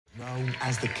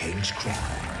as the King's Cry,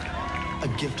 a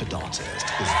gifted artist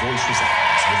whose voice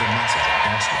resounds with a message of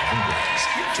God's love and grace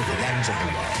to the ends of the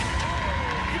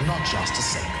world. Not just a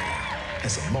singer,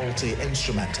 as a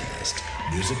multi-instrumentalist,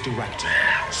 music director,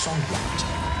 songwriter,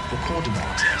 recording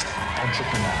artist, and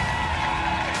entrepreneur.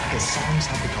 His songs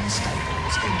have become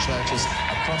staples in churches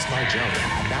across Nigeria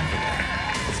and Africa,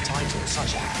 with titles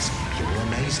such as You're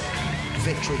Amazing,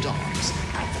 Victory Dance,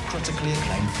 and the critically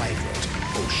acclaimed favorite,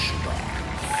 Oshba.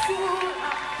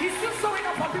 He's still showing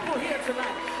up for people here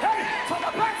tonight. Hey, for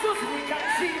the battles we can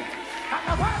see, and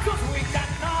the battles we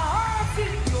cannot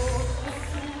see.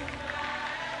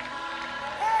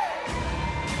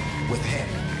 With him,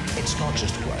 it's not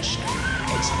just worship,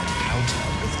 it's an encounter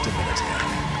with divinity.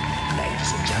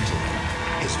 Ladies and gentlemen,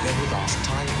 he's been with us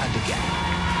time and again.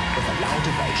 With a loud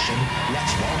ovation,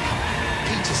 let's welcome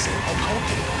Peterson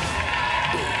Okopi.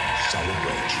 We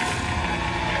celebrate you.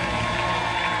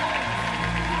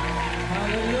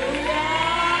 Hallelujah!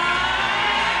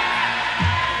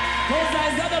 COZA,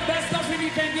 is that the best offering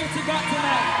you can give to God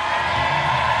tonight?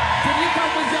 Can you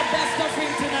come with your best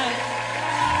offering tonight?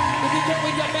 If you come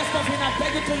with your best offering, I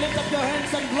beg you to lift up your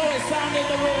hands and blow a sound in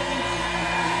the room.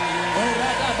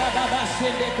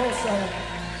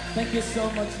 Thank you so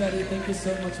much, Daddy. Thank you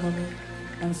so much, Mommy.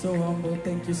 I'm so humble.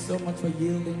 Thank you so much for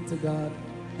yielding to God.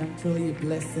 I'm truly a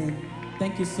blessing.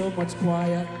 Thank you so much,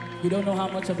 choir. You don't know how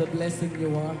much of a blessing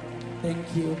you are.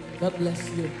 Thank you. God bless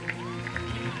you.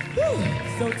 Whew.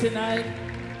 So tonight,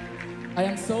 I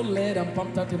am so led and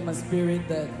pumped out in my spirit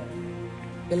that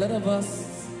a lot of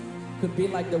us could be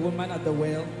like the woman at the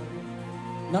well,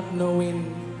 not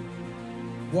knowing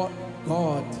what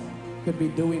God could be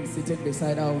doing sitting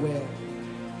beside our well.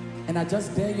 And I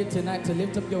just dare you tonight to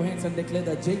lift up your hands and declare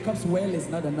that Jacob's well is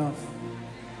not enough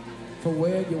for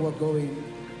where you are going.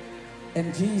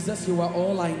 And Jesus, you are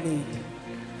all I need.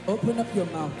 Open up your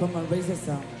mouth. Come on, raise a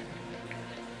sound.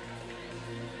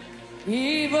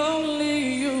 If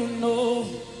only you know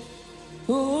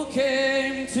who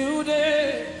came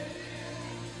today.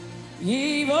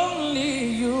 If only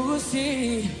you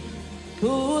see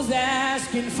who's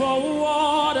asking for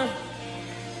water.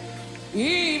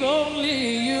 If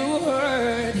only you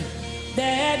heard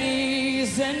that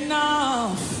is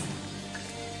enough.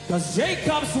 'Cause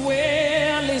Jacob's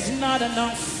well is not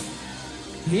enough.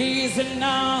 He's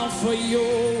enough for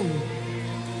you.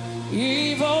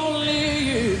 If only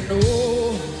you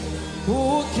know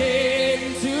who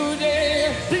came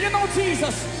today. Do you know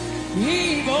Jesus?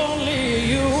 If only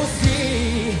you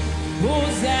see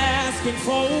who's asking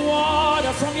for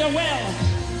water from your well.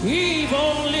 If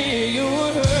only you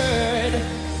heard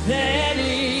that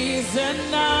is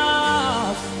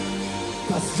enough.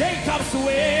 'Cause Jacob's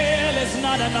well is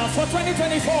not enough for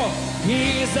 2024.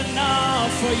 He's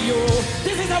enough for you.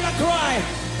 This is our cry.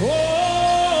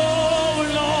 Oh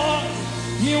Lord,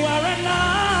 you are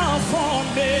enough for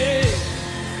me.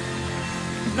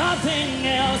 Nothing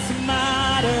else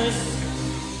matters.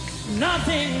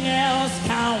 Nothing else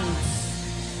counts.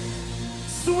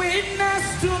 Sweetness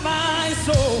to my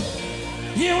soul,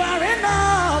 you are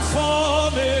enough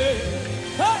for me.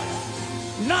 Hey!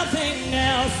 Nothing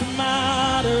else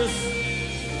matters.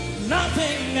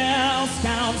 Nothing else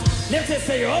counts. Let's just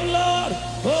say, oh Lord,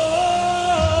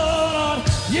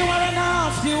 you are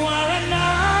enough. You are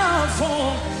enough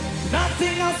for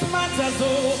nothing else matters.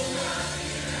 Oh,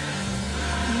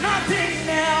 nothing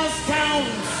else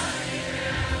counts.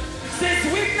 Say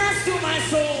sweetness to my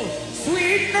soul.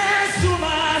 Sweetness to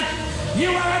my,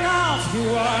 you are enough,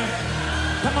 you are.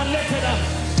 Come on, lift it up.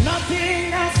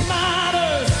 Nothing else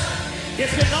matters.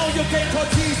 If you know you came for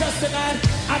Jesus tonight,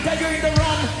 I tell you in the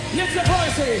room, lift your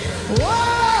voice, say,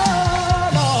 whoa,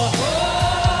 Lord.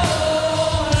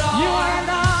 You are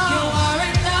enough. You are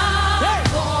enough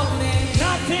for me.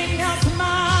 Nothing else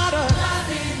matters.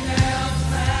 Nothing else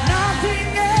matters. Nothing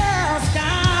else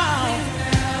counts.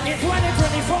 In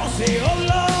 2024, say, oh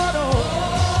Lord.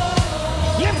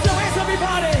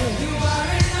 Everybody, you are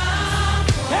enough.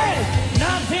 Hey,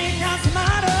 nothing else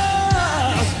matters.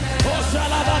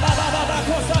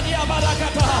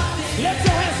 Lift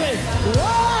your hands, say,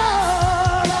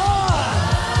 whoa, Lord.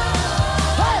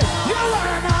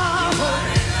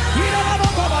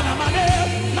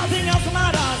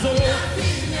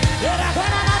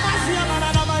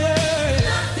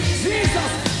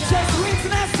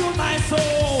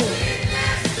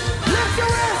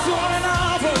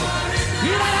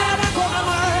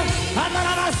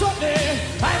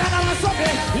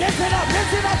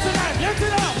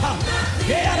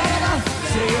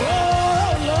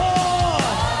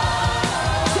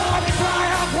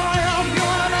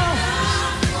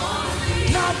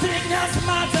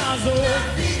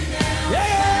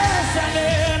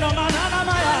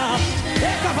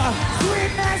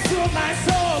 sweetness to my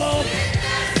soul.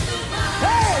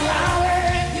 Hey,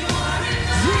 Yahweh.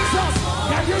 Jesus,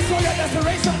 can you show your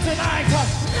desperation tonight?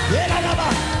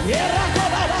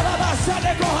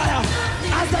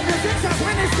 As the musicians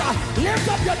minister, lift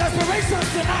up your desperation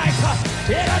tonight.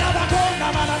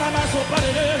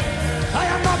 I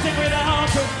am nothing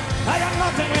without you. I am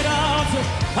nothing without you.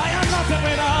 I am nothing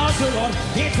without you, Lord.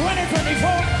 In 2024,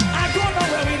 I don't know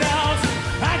where without you.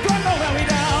 I don't know where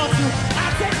without you. I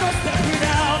take no step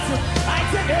without you. I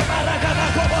take a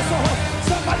baragabakoboso.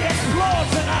 Somebody explode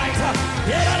tonight.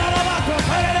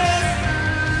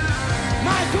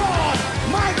 My God,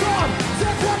 my God.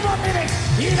 Take 1 more minute.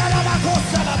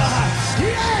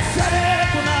 Yes, I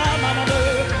know.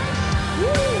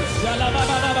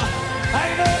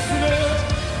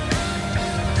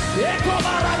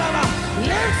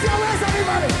 Lift your voice,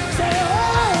 everybody. Say,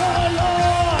 oh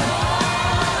Lord,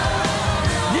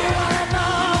 you are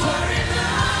enough.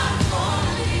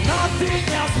 Nothing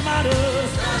else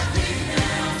matters.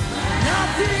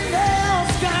 Nothing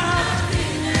else can.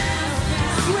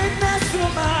 Sweetness to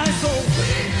my soul.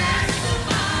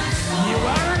 You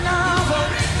are enough.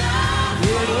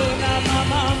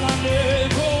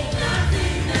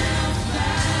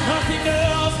 Nothing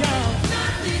else can.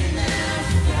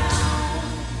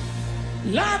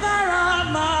 Lover of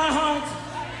my heart,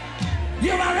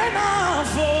 you are enough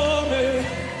for me.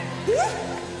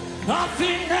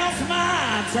 Nothing else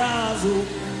matters.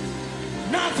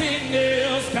 Nothing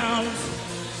else counts.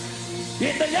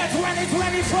 In the year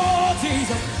 2024,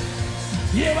 Jesus,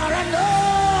 you are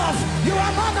enough. You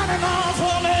are more than enough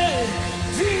for me.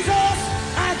 Jesus,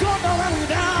 I don't know where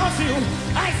without you.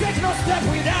 I take no step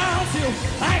without you.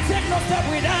 I take no step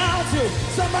without you.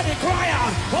 Somebody cry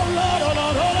out, oh Lord, oh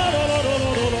Lord, oh Lord, oh Lord, oh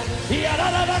Lord, oh Lord.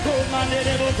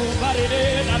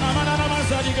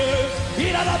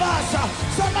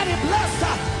 Somebody bless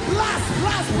her.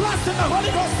 Blast in the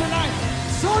Holy Ghost tonight.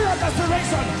 Show your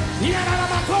desperation.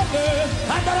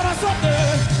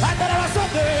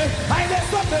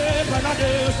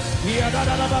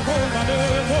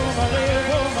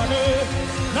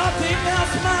 Nothing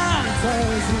else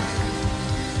matters.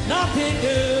 Nothing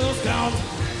else counts.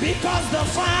 Because the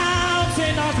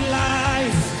fountain of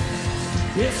life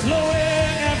is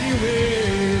flowing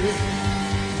everywhere.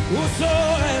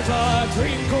 Whosoever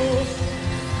drinketh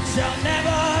shall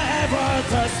never ever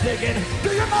thirst again. Do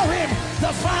you know him?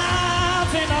 The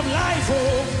fountain of life,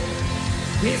 oh,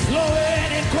 is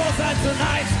flowing in COZA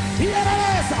tonight. Here it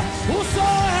is.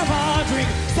 Whosoever drink,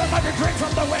 somebody drink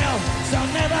from the well, shall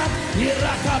never.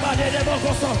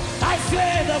 I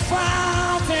say the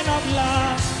fountain of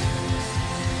life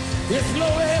is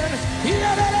flowing.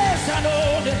 Here it is.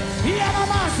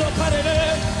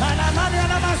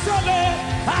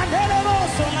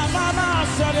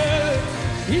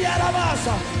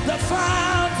 The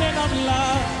fountain of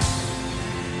life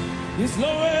is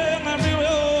flowing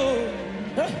everywhere.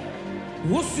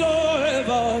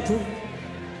 Whosoever drink,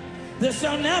 they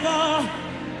shall never.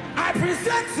 I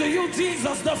present to you,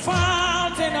 Jesus, the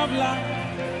fountain of life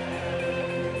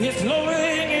is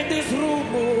flowing in this room.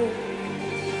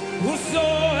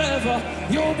 Whosoever,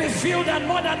 you'll be filled and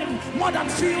more than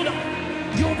filled.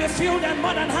 You'll be filled and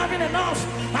more than having enough.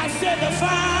 I say the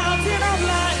fountain of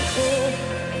life.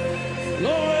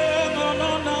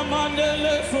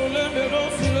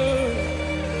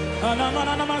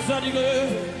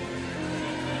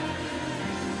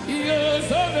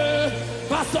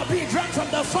 Pastor B drank from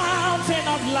the fountain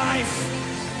of life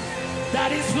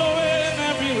that is flowing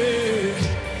everywhere.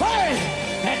 Hey,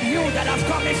 and you that have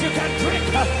come, if you can drink,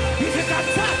 if you can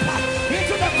tap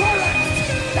into the current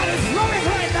that is flowing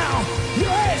right now, you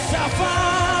is a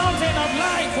fountain of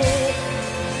life. Oh,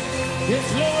 it's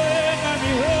flowing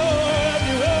everywhere,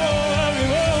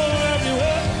 everywhere.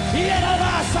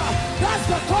 That's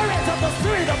the current of the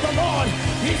Spirit of the Lord.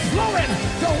 He's flowing.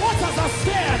 The waters are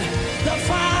stirred. The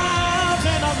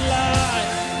fountain of life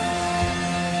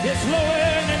is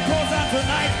flowing in COZA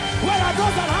tonight. Where are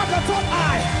those that have the third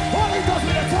eye? Only those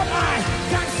with the third eye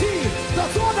can see. The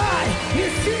third eye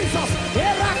is Jesus.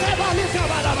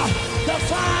 The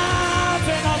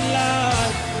fountain of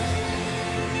life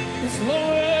is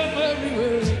flowing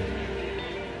everywhere.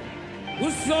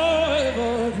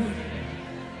 Whosoever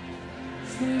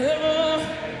should never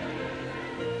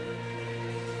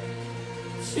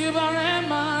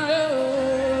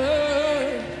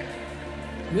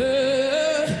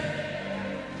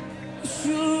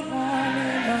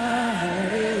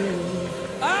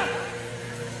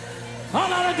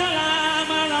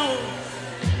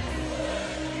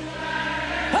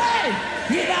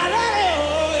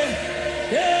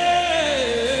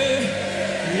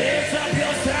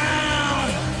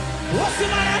What's the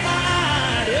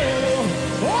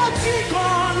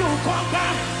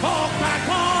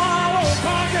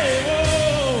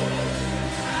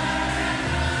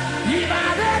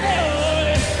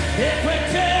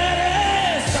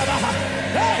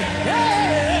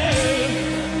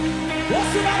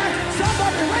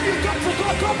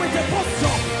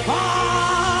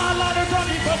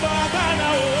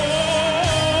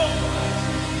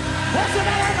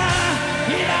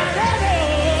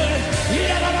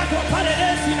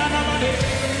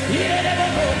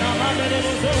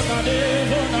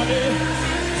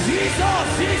Jesus,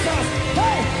 Jesus,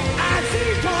 hey, I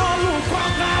see God look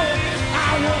from now,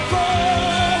 I will go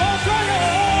to you.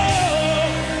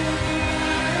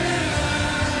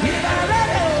 If I let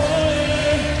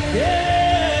it,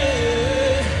 yeah,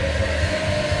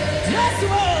 yes,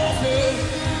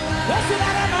 what's the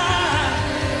matter, man?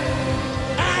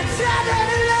 I said it,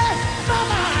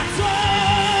 mama,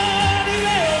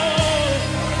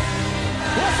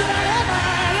 what's the matter,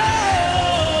 man?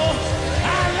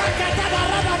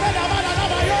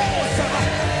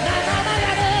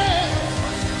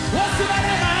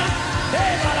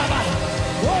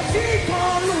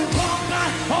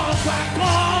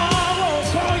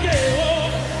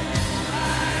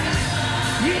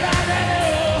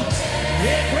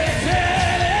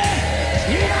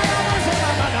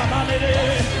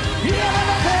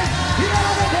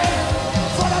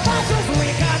 For the battles we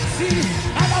can see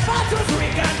and the battles we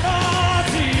cannot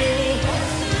see.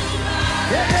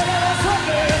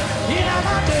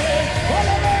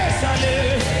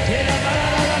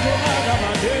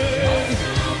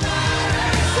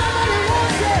 Somebody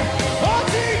wants it.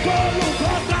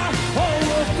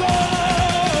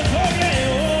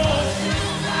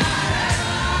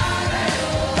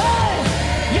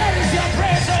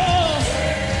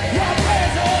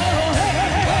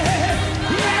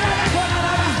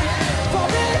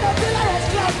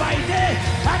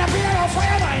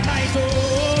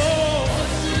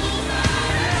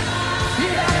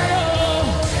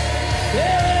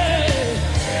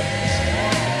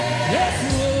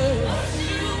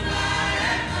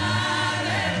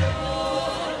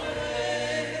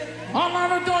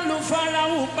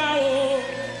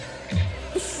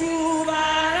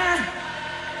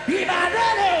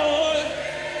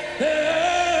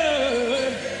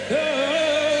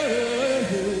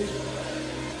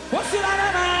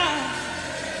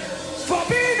 For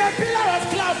being a pillar of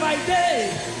cloud by day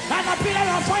and a pillar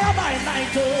of fire by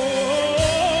night.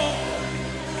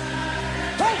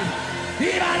 Hey,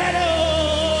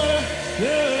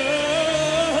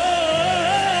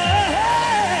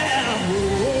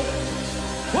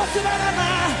 what's the matter,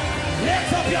 man?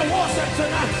 Lift up your worship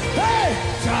tonight. Hey,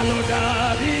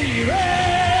 Saludabire.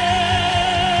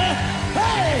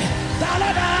 Hey,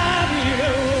 Saludabire.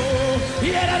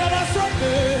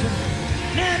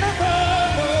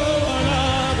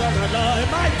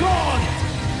 My God,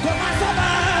 come on,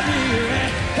 somebody.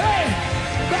 Hey,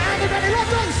 band of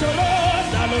the solo,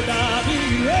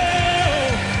 Saludabire.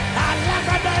 I like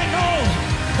that I know.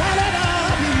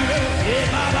 Saludabire.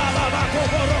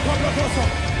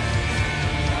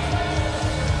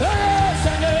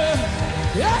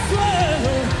 Yes, well,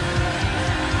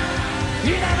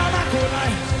 in another corner,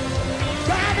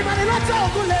 Brandy Money, let's all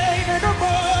go lane in the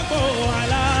bobo. I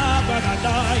love and I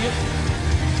die.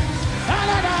 I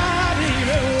love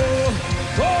you.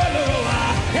 Oh, no,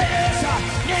 yes,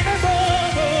 in the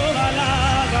bobo. I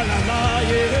love and I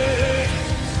die.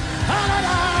 I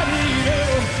love you.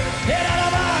 Get out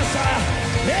of us.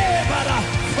 Hey, but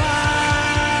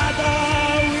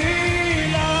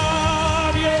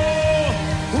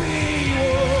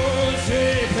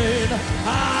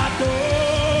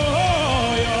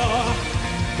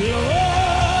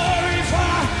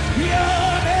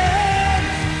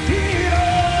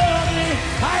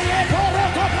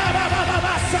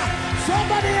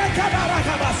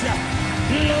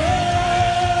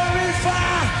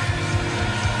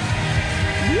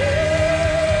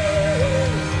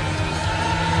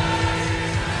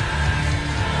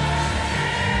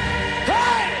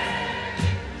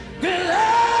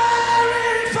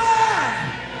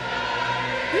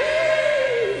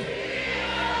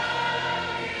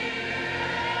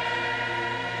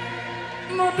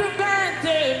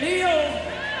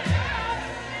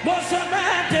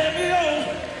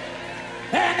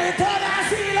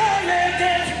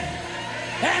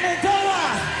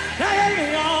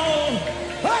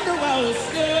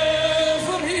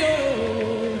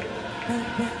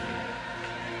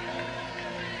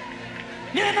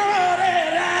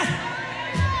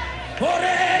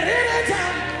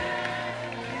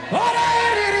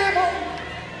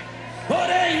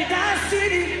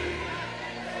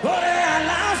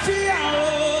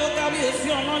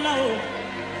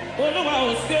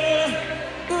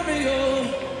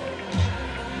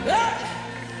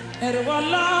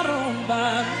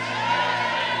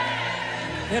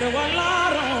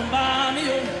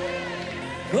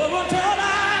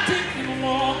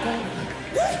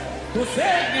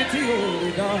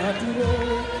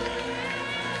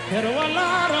Pero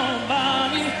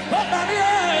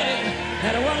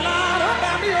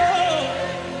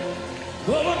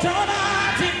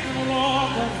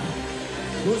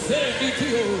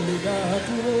Useditio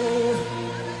legaturo.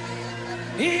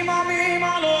 Imami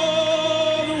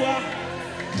malorua.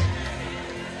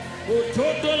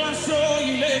 Utoto la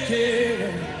soileke.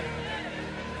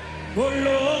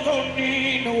 Bologo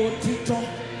nino tito.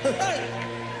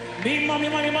 Mimami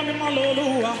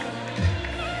malorua.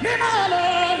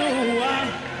 Mimalorua.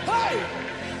 Hey!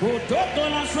 Utoto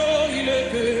la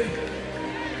soileke.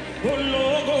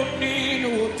 Bologo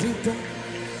nino tito.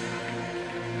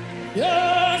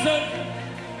 Yes,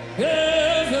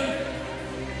 yes,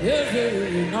 yes,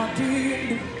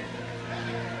 nothing.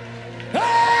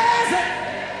 Yes,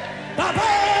 Papa.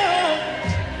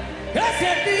 Yes,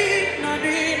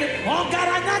 nothing. Oh,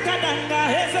 Garanagadanga.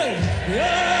 Yes,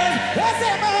 yes,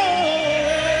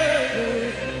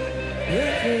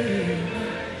 yes,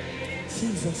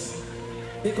 Jesus.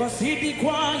 Because he be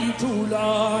quiet too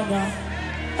long.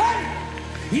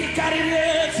 He carried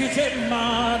it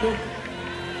mad.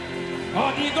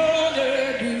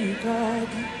 Odigole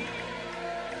dikadi,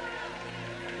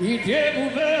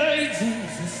 idebube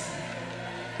Jesus,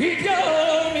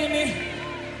 idomini,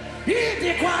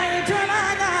 idikwaye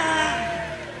tolana,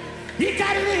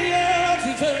 ikariye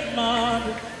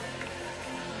titemadu,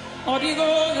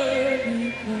 odigole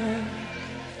dikadi.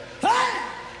 Hey,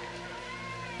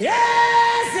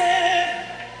 yes,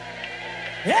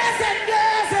 yes,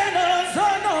 yes, no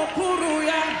sono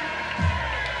puruya,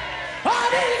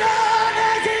 odigole.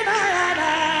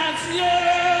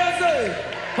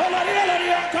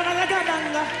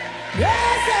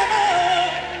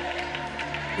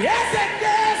 Yes, yes,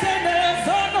 yes,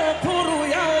 sono puru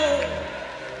yao.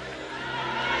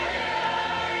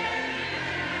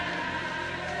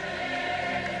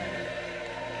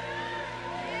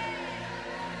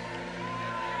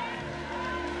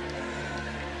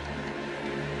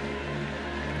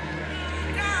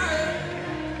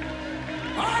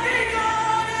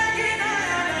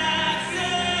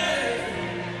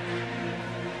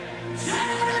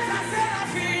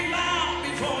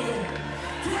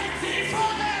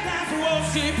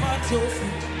 At your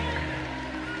feet.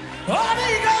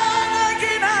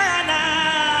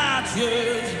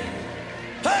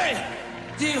 Hey,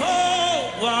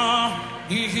 Jehovah,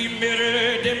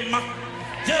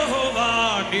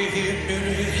 Jehovah,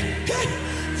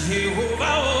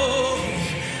 Jehovah,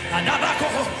 Adabako,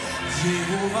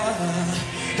 Jehovah.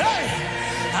 Hey,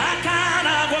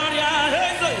 Akana Gloria,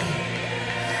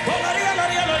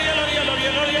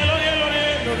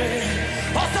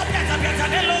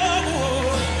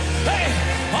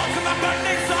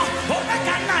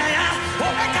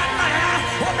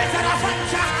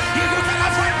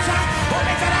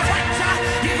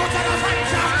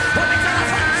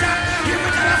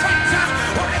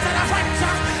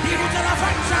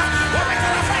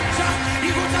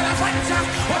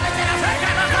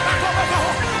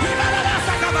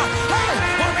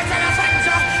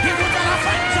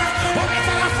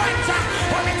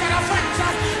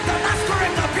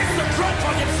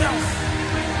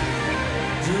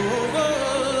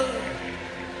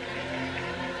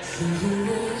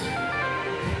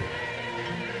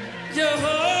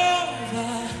 Jehovah,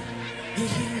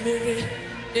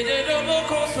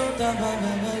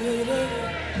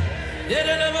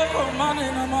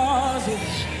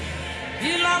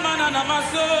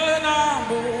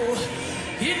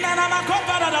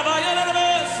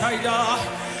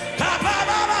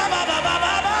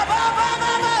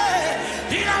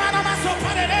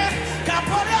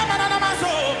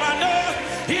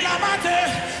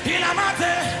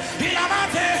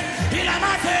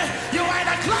 you are in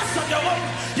a class of your own.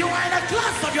 You are in a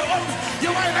class of your own. You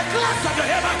are in a class of your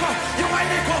Hebako. You are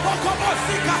in a Koboko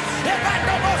Mosika.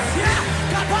 Ebano Mosia.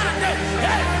 Kabande.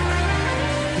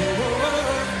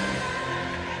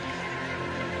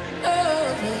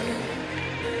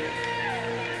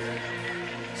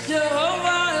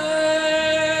 Jehovah.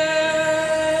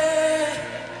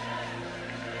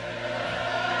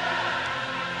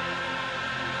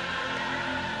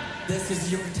 This is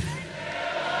your time.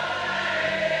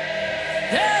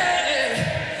 Hey,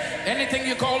 anything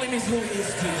you call him is who he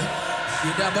is to you.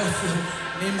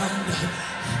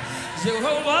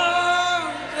 Jehovah,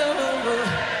 Jehovah,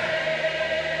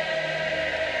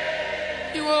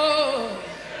 you are.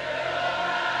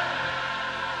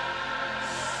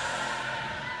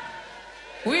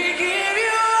 We give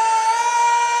you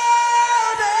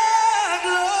all the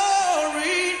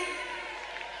glory.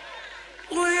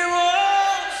 We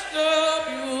worship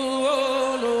you, oh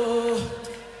Lord.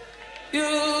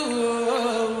 You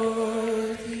are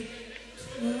worthy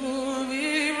to be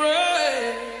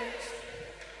praised.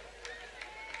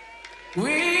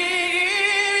 We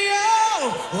give you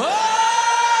all.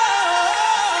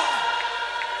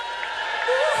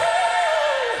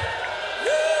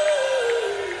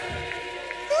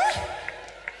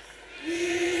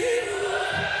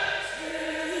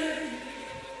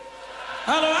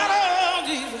 Colorado,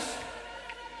 Jesus.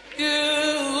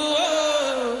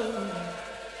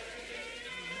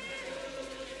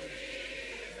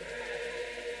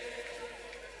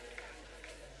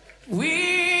 We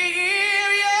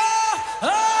hear you.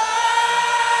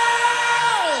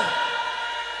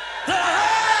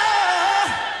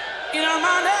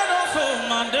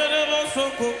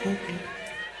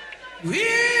 We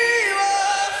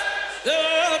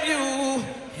worship you,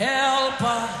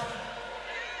 helper.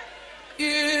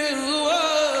 You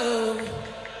are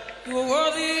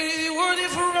worthy, worthy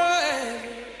forever.